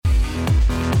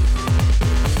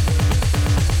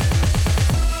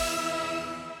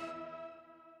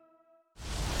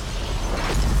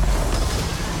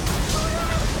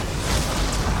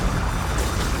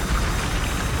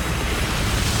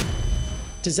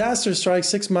Disaster strikes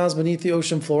 6 miles beneath the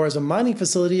ocean floor as a mining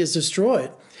facility is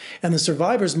destroyed, and the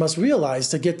survivors must realize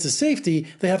to get to safety,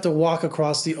 they have to walk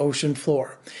across the ocean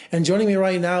floor. And joining me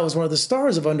right now is one of the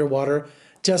stars of Underwater,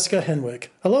 Jessica Henwick.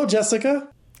 Hello, Jessica.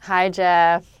 Hi,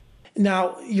 Jeff.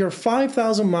 Now, you're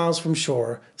 5,000 miles from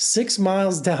shore, 6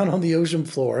 miles down on the ocean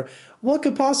floor. What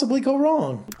could possibly go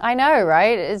wrong? I know,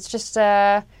 right? It's just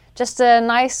a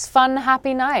nice, fun,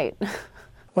 happy night.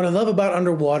 What I love about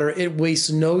Underwater, it wastes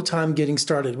no time getting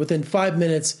started. Within 5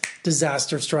 minutes,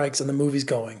 disaster strikes and the movie's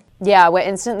going. Yeah, we're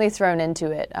instantly thrown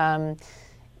into it.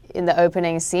 In the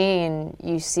opening scene,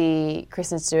 you see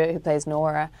Kristen Stewart, who plays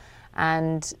Nora,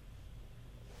 and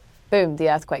boom, the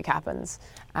earthquake happens.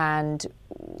 And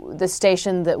the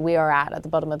station that we are at the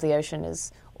bottom of the ocean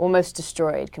is almost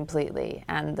destroyed completely.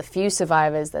 And the few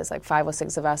survivors, there's like 5 or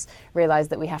 6 of us, realize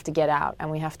that we have to get out and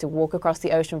we have to walk across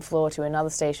the ocean floor to another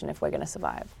station if we're going to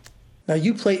survive. Now,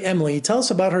 you play Emily. Tell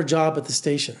us about her job at the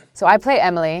station. So I play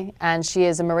Emily, and she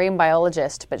is a marine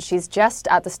biologist, but she's just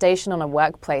at the station on a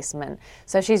work placement.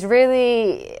 So she's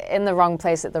really in the wrong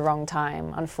place at the wrong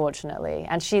time, unfortunately.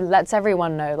 And she lets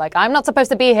everyone know, like, I'm not supposed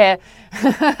to be here.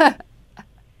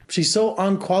 She's so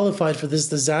unqualified for this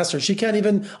disaster, she can't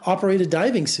even operate a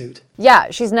diving suit. Yeah,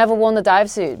 she's never worn the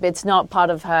dive suit. It's not part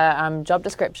of her job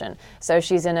description. So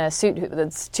she's in a suit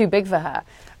that's too big for her.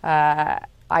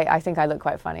 I think I look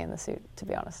quite funny in the suit, to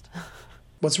be honest.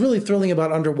 What's really thrilling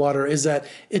about Underwater is that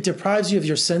it deprives you of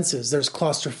your senses. There's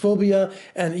claustrophobia,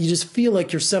 and you just feel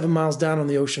like you're 7 miles down on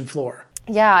the ocean floor.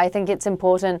 Yeah, I think it's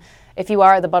important. If you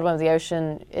are at the bottom of the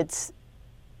ocean, it's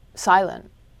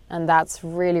silent. And that's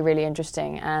really, really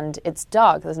interesting. And it's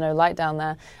dark. There's no light down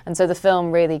there. And so the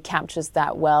film really captures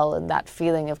that well, and that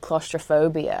feeling of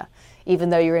claustrophobia,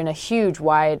 even though you're in a huge,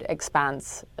 wide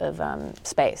expanse of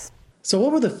space. So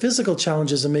what were the physical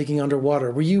challenges of making Underwater?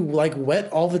 Were you, like,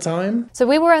 wet all the time? So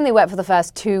we were only wet for the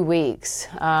first 2 weeks.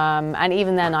 And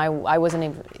even then, I wasn't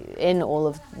even in all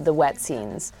of the wet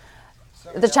scenes.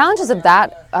 The challenges of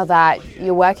that are that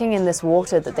you're working in this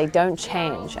water that they don't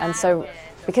change. And so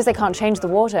because they can't change the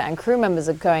water and crew members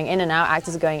are going in and out,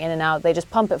 actors are going in and out, they just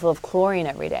pump it full of chlorine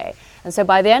every day. And so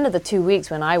by the end of the 2 weeks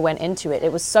when I went into it,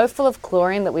 it was so full of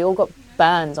chlorine that we all got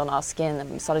burns on our skin and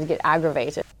we started to get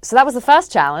aggravated. So that was the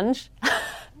first challenge.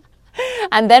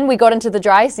 And then we got into the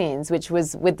dry scenes, which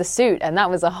was with the suit, and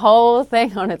that was a whole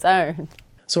thing on its own.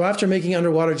 So after making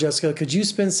Underwater, Jessica, could you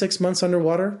spend 6 months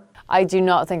underwater? I do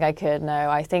not think I could, no.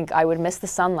 I think I would miss the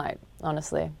sunlight,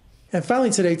 honestly. And finally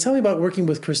today, tell me about working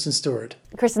with Kristen Stewart.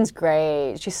 Kristen's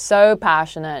great. She's so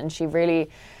passionate, and she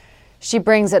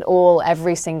brings it all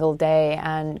every single day.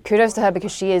 And kudos to her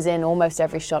because she is in almost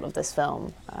every shot of this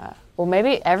film, or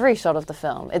maybe every shot of the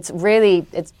film. It's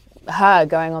her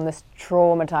going on this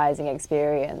traumatizing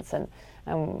experience, and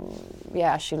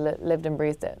yeah, she lived and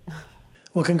breathed it.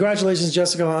 Well, congratulations,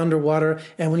 Jessica, on Underwater.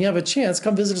 And when you have a chance,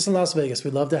 come visit us in Las Vegas.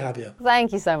 We'd love to have you.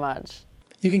 Thank you so much.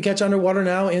 You can catch Underwater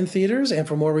now in theaters, and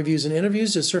for more reviews and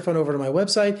interviews, just surf on over to my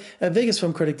website at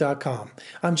vegasfilmcritic.com.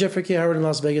 I'm Jeffrey K. Howard in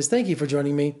Las Vegas. Thank you for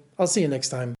joining me. I'll see you next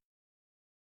time.